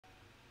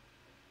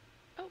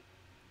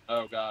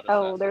Oh god,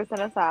 Oh, assassin. there's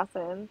an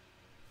assassin.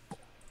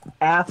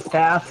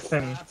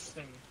 Assassin.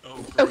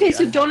 Oh, Okay,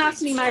 so I don't have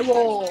ask me my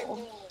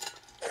role.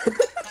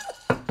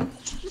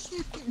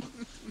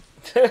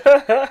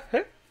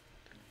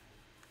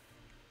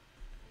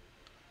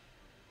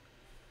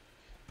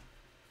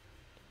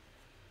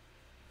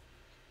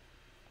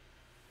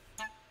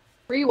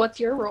 Bree, what's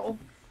your role?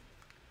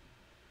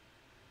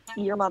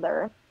 Your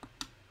mother.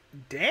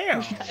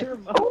 Damn. Your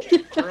role.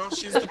 Girl,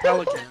 she's the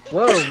pelican.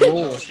 Whoa,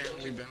 whoa.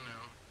 We've been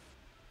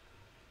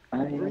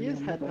now. Bree's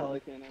head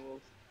pelican.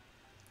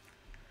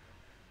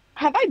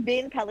 Have I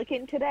been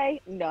pelican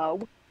today?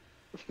 No.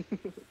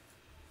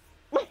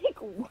 Like,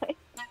 what?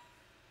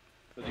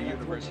 For the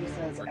That's what universe. she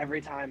says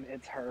every time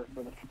it's her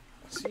for the.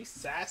 She's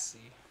sassy.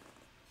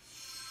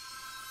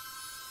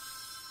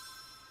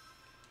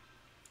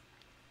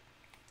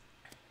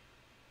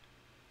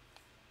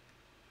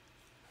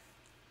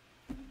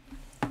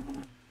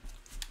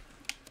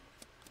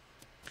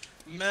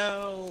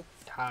 Mel.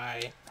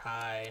 Hi.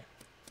 Hi.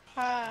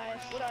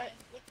 Hi.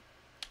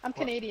 I'm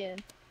Canadian.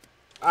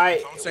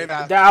 Alright. Don't say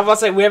that. I was about to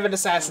say, we have an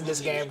assassin in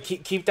this game.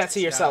 Keep that to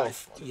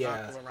yourself.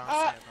 Yeah.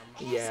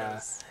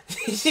 Yeah.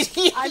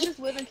 I just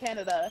live in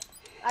Canada.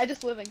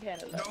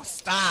 No,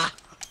 stop.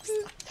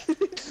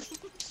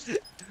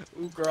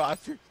 Ooh, girl, I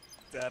feel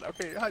dead.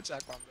 Okay,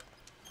 hijack on that.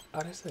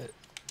 Oh, they said,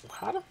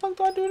 how the fuck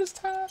do I do this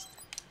task?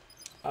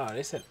 Oh,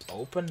 they said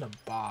open the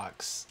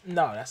box.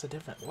 No, that's a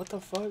different. What the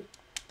fuck?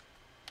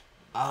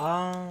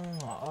 Oh,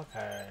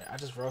 okay. I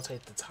just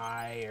rotate the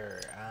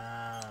tire.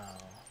 Oh.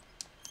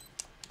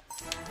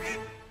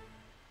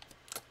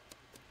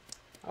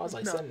 I was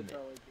like sitting there.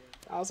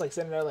 I was like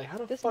sitting there like, how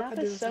the This fuck map I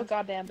do is this? so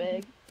goddamn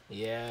big.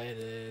 Yeah, it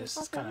is. It's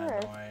fuck kind is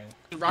of this? annoying.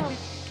 Rocky.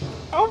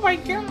 Oh my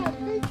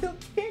god, they killed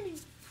Kenny.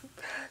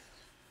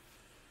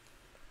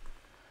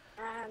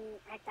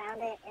 I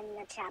found it in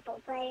the chapel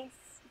place.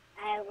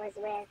 I was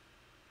with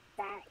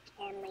Zach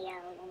and Leo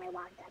when we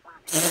walked up on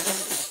it.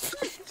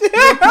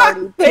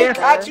 They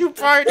got you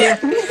party.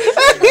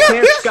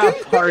 Chance got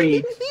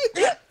partied.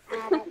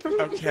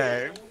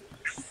 Okay.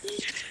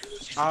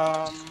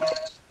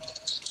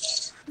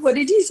 What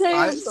did you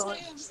say?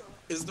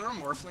 Is there a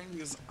morphling?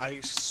 Because I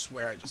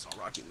swear I just saw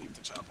Rocky leave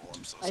the chapel.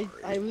 I'm so sorry.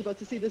 I was about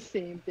to say the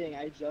same thing.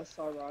 I just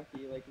saw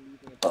Rocky like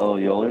leaving. Oh,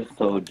 y'all are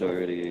so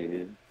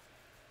dirty.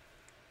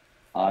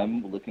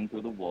 I'm looking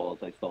through the walls.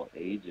 I saw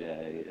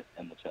AJ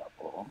in the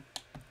chapel.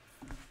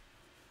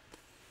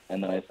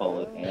 And then I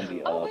followed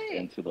Andy up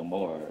into the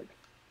morgue.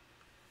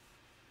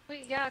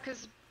 Wait, yeah,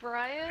 because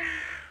Brian...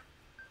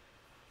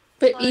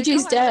 But like,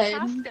 AJ's I dead.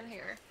 have a task in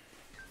here.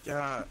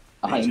 Yeah.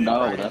 I AJ, know,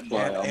 Brian, that's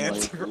why and I'm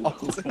Andrew all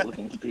like, dead.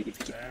 looking deep.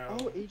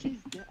 Oh,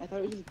 AJ's dead. I thought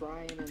it was just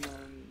Brian and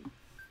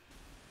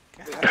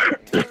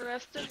So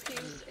rest in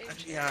peace,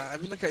 AJ. Yeah, I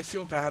mean, like, I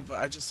feel bad, but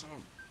I just saw,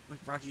 like,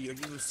 Rocky, like,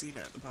 you would have seen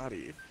it, the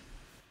body.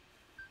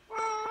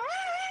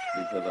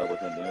 Because I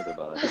wasn't near the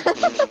body.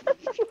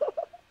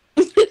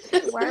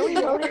 Why are we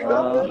voting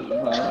Rocky?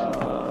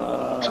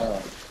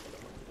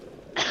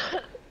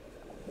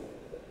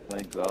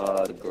 My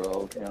god,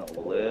 girl can't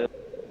live.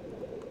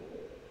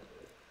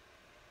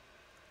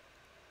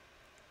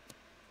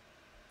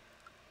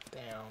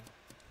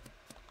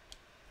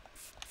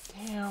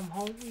 Damn,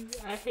 homie.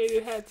 I hate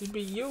it had to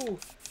be you.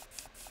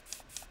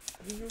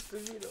 You used to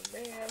be the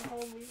man,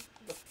 homie.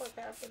 What the fuck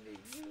happened to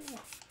you?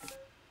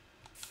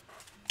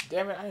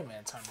 Damn it, I ain't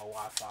meant to turn my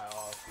Wi-Fi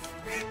off.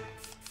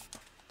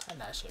 Turn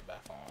that shit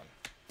back on.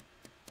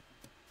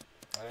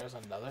 Oh, there's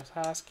another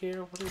task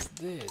here? What is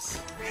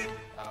this?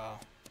 Oh.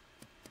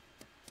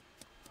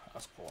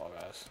 That's cool,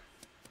 I guess.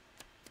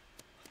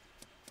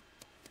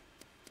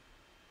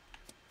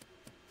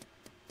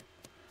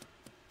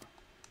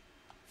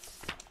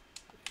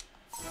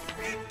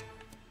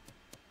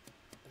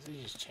 Does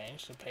he just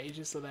change the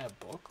pages of that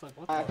book? Like,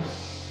 what the...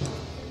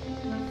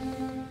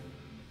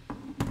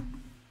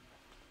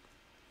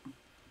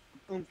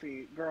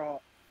 Oomphy,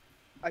 girl,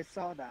 I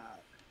saw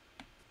that.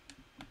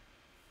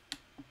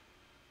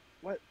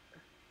 What?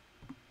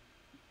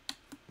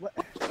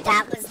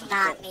 That was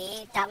not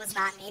me. That was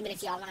not me, but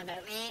if y'all want to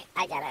vote me,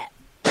 I get it.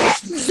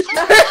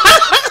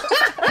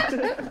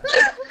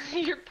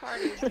 Your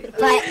party.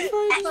 But,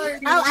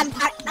 I'm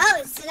part.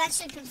 Oh, so that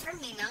should confirm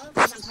me, no?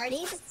 Because I'm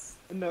partied?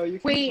 No, you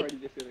Wait. can't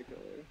party if you're the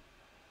killer.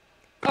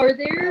 Are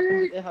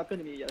there... It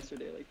happened to me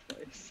yesterday, like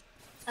twice.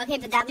 Okay,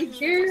 but that would mean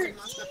there's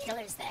multiple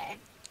killers there.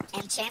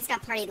 And Chance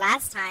got partied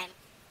last time.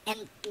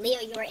 And Leo,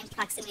 you were in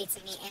proximity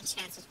to me and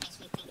Chance, which makes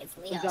me think it's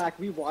Leo. Zach,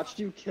 we watched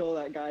you kill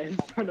that guy in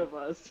front of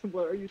us.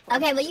 What are you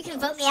talking Okay, well you can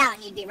vote me out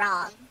and you'd be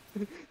wrong.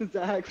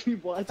 Zach, we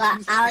watched But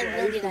you I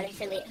kill would be voting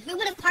for Leo. Who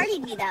would have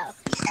partied me though?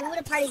 Who would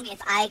have partied me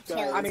if I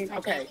killed? I mean,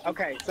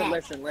 okay, so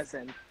Zach?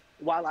 listen.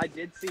 While I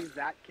did see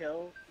Zach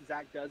kill,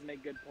 Zach does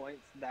make good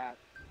points that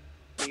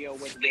Leo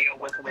was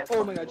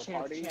oh my god,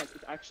 Chance,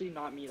 it's actually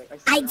not me. Like,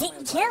 I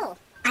didn't kill.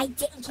 I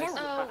didn't kill.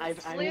 Oh,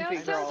 I'm Leo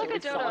thinking, sounds like a I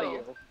saw dodo.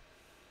 you.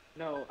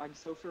 No, I'm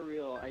so for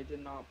real. I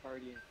did not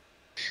party.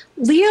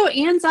 Leo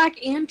and Zach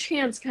and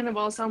Chance kind of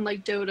all sound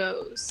like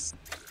dodos.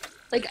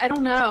 Like, I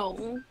don't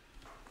know.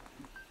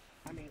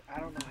 I mean, I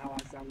don't know how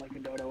I sound like a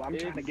dodo. I'm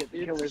trying to It's- get the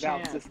it's killers out,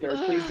 Chance. sister.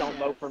 Please don't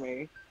vote for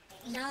me.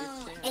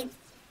 No, Chance.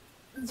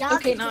 y'all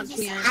Okay, confused. not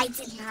Chance. I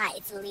did not.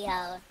 It's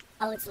Leo.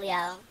 Oh, it's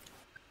Leo.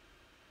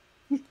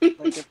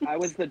 Like, if I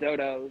was the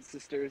dodo,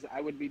 sisters,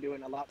 I would be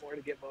doing a lot more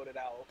to get voted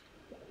out.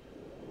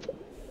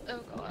 Oh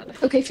god.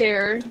 Okay,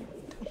 fair.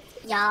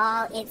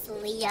 Y'all, it's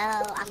Leo.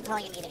 I'm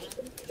calling a meeting.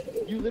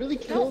 You literally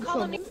Don't killed call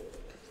someone. me.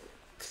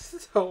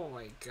 Oh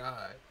my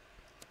god.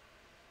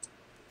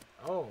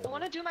 Oh. I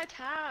want to do my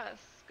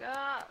task.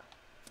 Ah.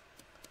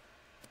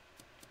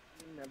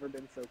 I've never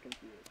been so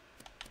confused.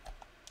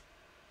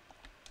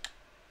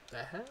 The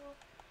hell?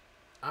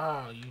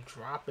 Oh, you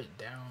drop it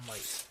down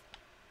like.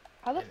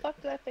 How the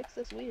fuck did I fix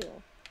this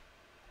wheel?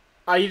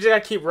 Oh, you just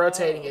gotta keep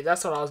rotating it.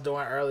 That's what I was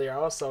doing earlier. I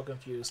was so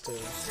confused too.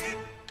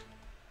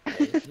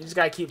 Hey, you just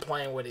gotta keep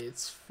playing with it.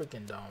 It's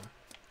freaking dumb.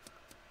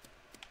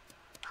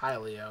 Hi,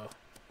 Leo.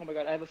 Oh my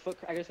god, I have a foot.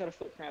 I just got a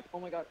foot cramp. Oh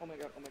my god. Oh my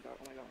god. Oh my god.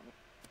 Oh my god.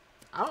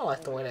 I don't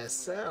like the way that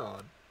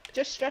sound.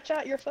 Just stretch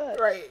out your foot.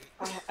 Right.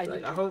 I Like,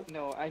 need. I hope.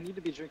 No, I need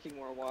to be drinking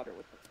more water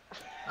with it.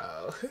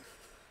 Oh.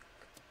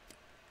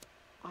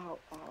 Ow,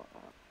 ow, ow.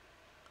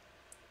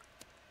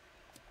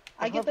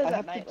 I get have- those I at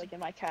have to night, d- like in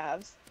my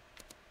calves.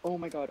 Oh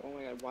my god. Oh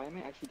my god. Why am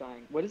I actually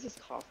dying? What is this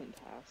coffin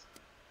task?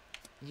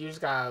 You just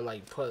gotta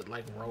like put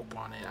like rope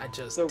on it. I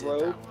just The did rope?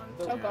 that one.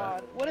 The- Oh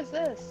god, what is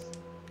this?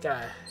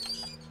 Gotta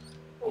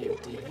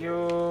empty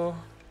you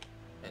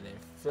and then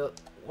fill.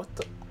 What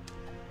the?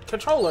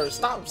 Controller,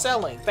 stop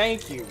selling.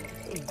 Thank you.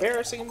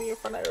 Embarrassing me in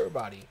front of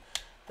everybody.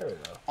 There we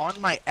go. On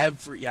my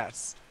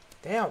yes.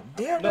 Damn,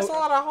 that's a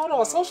lot of. Hold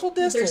on, social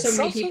distance. There's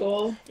so many social-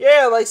 people.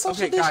 Yeah, like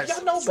social Okay, distance. guys.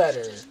 Y'all know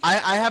better.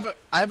 I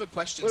have a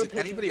question. Wait, Did wait,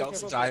 anybody wait,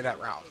 else wait, die wait. that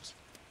round?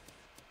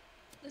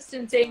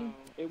 Distancing. No,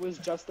 it was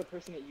just the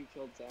person that you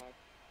killed, Zach.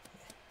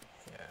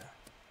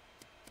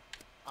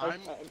 Yeah.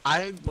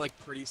 I'm like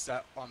pretty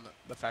set on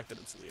the fact that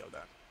it's Leo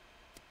then.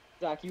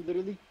 Zach, you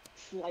literally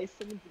sliced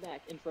someone's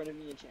neck in front of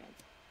me and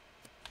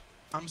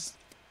Chance.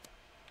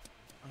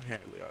 Okay,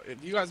 Leo.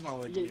 If you guys want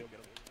to let Yeah. Leo get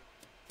away.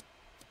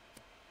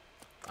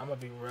 I'm gonna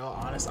be real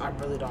honest. I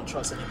really don't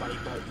trust anybody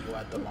but you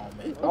at the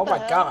moment. What Oh the my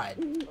hell? god.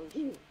 Oh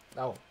shit.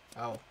 Oh.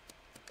 Oh.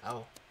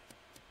 Oh.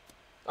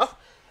 Oh.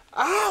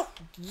 Oh.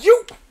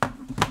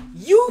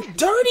 You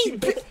dirty.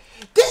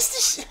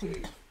 This is.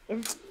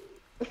 I'm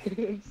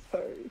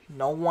sorry.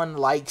 No one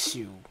likes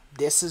you.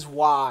 This is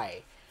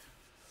why.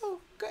 Oh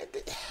god.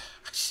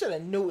 I should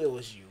have knew it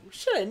was you.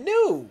 Should have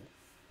knew.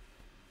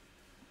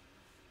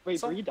 Wait,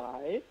 So- Bree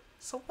died?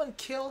 Someone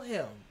kill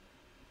him.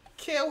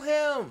 Kill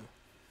him.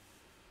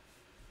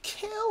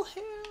 Kill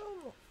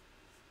him.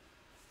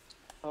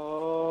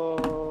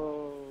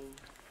 Oh.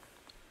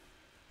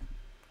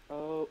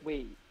 Oh,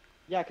 wait.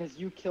 Yeah, because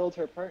you killed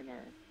her partner.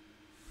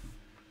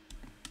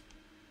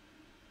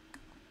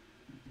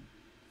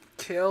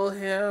 Kill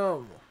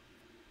him.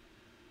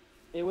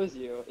 It was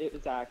you. It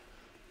was Zach.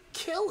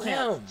 Kill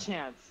him.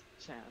 Chance.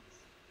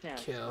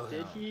 Kill Did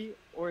him. he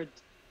or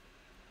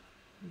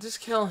Just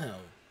kill him.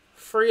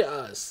 Free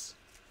us.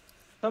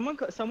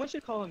 someone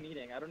should call a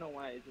meeting. I don't know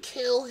why.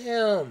 Kill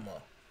him.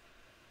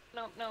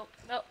 No, no,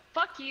 no.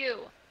 Fuck you.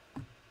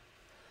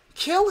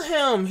 Kill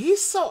him.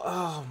 He's so.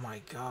 Oh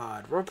my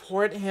god.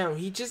 Report him.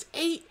 He just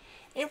ate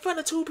in front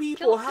of two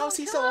people. How's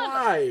he still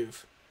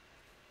alive?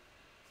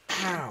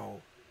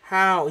 How?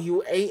 How?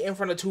 You ate in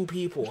front of two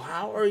people.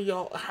 How are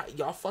y'all?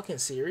 Y'all fucking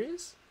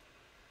serious?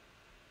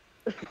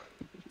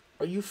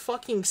 Are you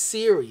fucking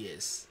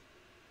serious?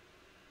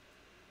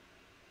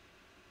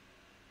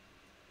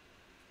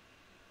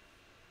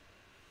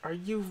 Are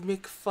you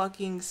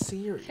McFucking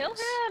serious? Kill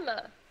him.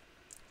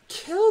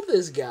 Kill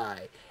this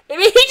guy.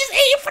 And then he just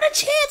ate in front of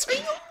Chance. Are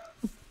you?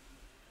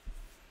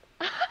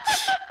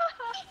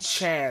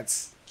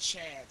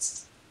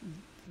 Chance.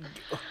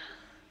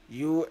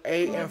 You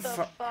ate in What the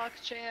front. fuck,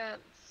 Chance?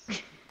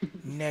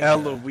 Nigga.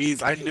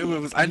 Eloise, I knew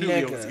Leo was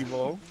Nigga.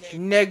 evil.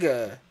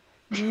 Nigga.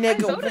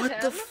 Nigga, voted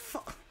what the him.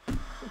 fuck?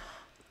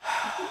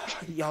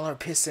 Y'all are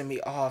pissing me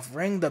off.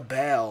 Ring the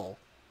bell.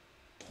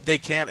 They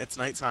can't. It's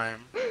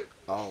nighttime.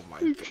 Oh my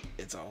god.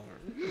 It's over.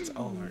 It's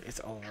over. It's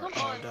over. Come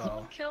Oh on, no.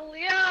 someone kill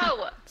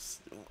Leo.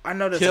 I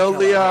know there's Kill a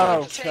killer out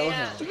Leo. there. Kill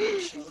him.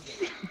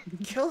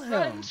 Kill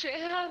Run, him.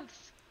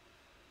 Chance.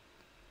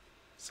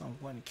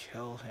 Someone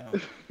kill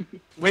him.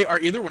 Wait, are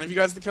either one of you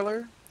guys the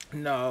killer?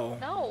 No.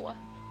 No.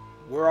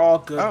 We're all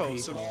good Oh,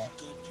 people. so-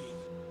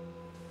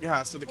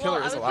 Yeah, so the Well, killer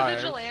I is was a alive.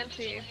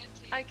 vigilante.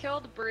 I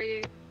killed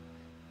Bree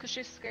because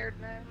she scared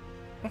me.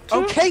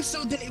 Okay,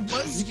 so then it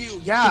was you.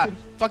 Yeah,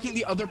 fucking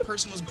the other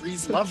person was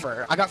Bree's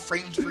lover. I got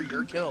framed for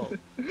your kill.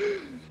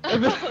 Oh,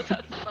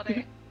 that's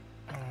funny.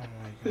 Oh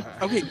my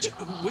god. Okay,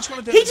 which one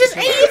of them? He is the just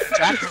killer? ate it!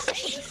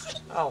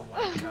 Jack. Oh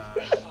my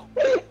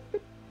god.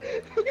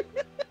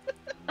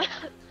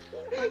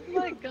 Oh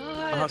my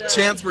god.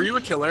 Chance, were you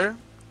a killer?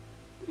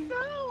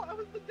 No, I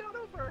was the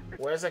dodo bird.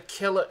 Where's a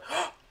killer?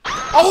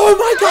 Oh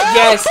my god!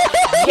 Yes!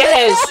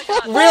 Yes!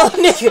 Oh my god.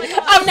 Real nigga!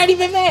 I'm not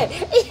even mad!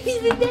 I ain't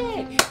even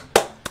mad!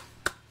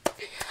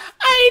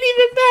 I ain't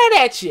even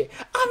mad at you!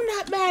 I'm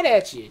not mad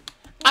at you!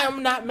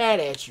 I'm not mad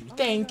at you.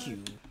 Thank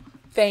you.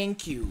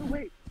 Thank you. Oh,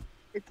 wait,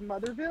 it's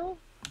Motherville?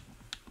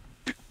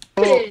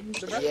 Oh,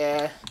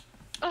 Yeah.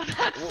 Oh,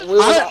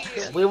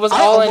 that's We was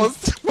I all in.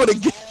 almost would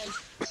have.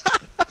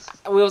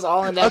 We was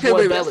all in that Okay, boy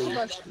wait, belly.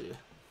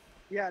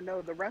 Yeah,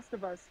 no, the rest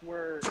of us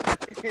were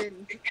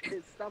in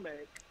his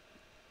stomach.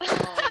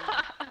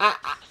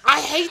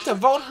 I hate to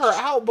vote her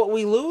out, but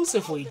we lose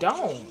if we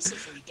don't.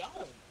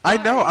 I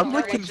know. I'm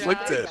like Sorry,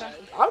 conflicted. Jack.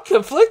 I'm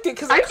conflicted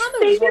because I kind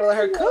of just want to let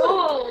her cook.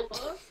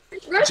 Oh.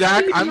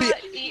 Jack, Rescued I'm you, the.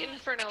 Got eaten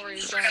for no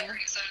reason.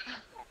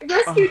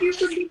 rescued you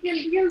from being in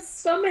Leo's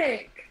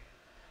stomach.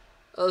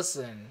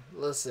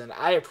 Listen,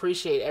 I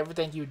appreciate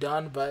everything you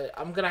done, but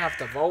I'm gonna have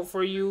to vote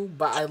for you,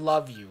 but I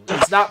love you.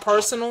 It's not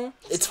personal.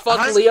 It's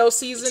fuck Leo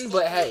season,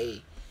 but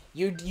hey,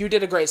 you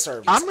did a great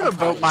service. I'm gonna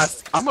vote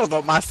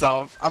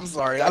myself. I'm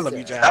sorry. I love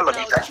you, Jack. No,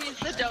 he's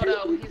the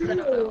dodo. He's the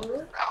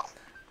dodo.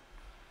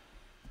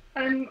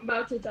 I'm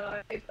about to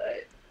die,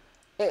 but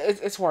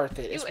It's worth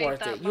it. It's You ate worth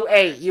that it.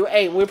 moment. You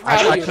ate. We're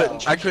proud of you. though.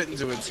 I couldn't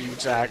do it to you,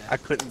 Jack. I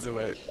couldn't do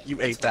it.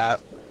 You ate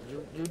that.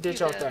 You did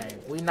You your did. thing.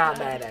 We not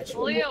mad at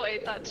you. Leo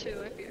ate that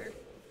too, if you're.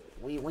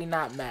 We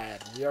not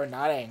mad. We are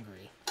not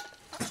angry.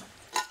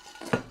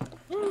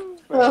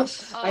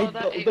 I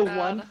that ate the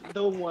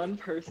bad. one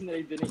person that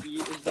I didn't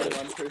eat is the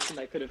one person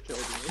that could have killed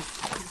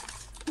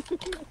me.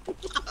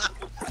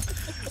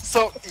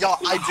 So, y'all,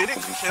 I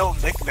didn't kill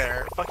Nick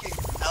there. Fucking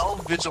El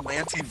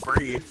Vigilante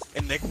Bree,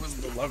 and Nick was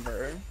the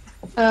lover.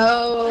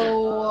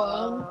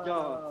 Oh.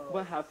 Yo,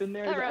 what happened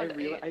there is Around I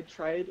realized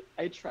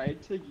I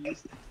tried to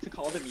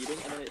call the meeting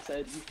and then it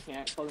said you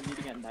can't call the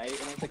meeting at night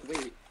and I was like,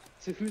 wait,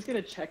 so who's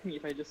gonna check me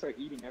if I just start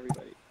eating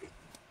everybody?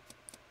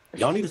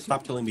 Y'all need to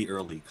stop killing me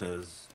early, cause